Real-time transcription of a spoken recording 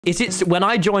Is it when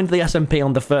I joined the SMP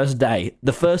on the first day,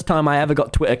 the first time I ever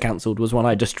got Twitter cancelled was when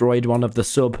I destroyed one of the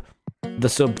sub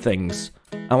things.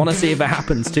 I want to see if it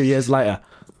happens 2 years later.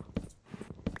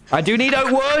 I do need oak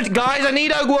wood, guys. I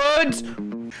need oak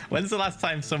wood. When's the last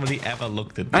time somebody ever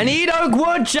looked at these? I need oak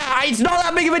wood, chat. It's not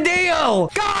that big of a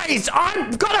deal. Guys,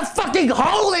 I've got a fucking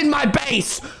hole in my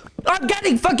base. I'm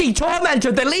getting fucking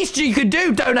tormented. The least you could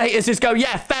do, donators, is go,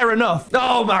 yeah, fair enough.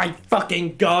 Oh my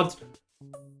fucking God.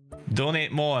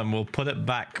 Donate more and we'll put it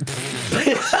back.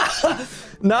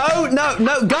 No,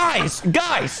 guys.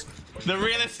 The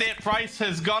real estate price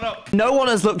has gone up. No one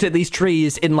has looked at these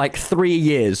trees in like 3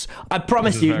 years. I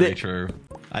promise you. Very true.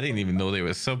 I didn't even know they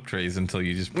were sub trees until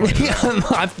you just pointed it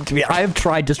out. I have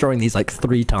tried destroying these like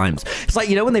 3 times. It's like,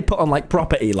 you know, when they put on like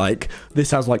property, like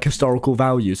this has like historical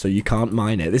value, so you can't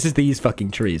mine it. This is these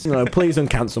fucking trees. You know, please don't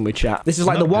cancel me, chat. This is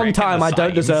like the one time I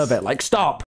don't deserve it. Like, stop.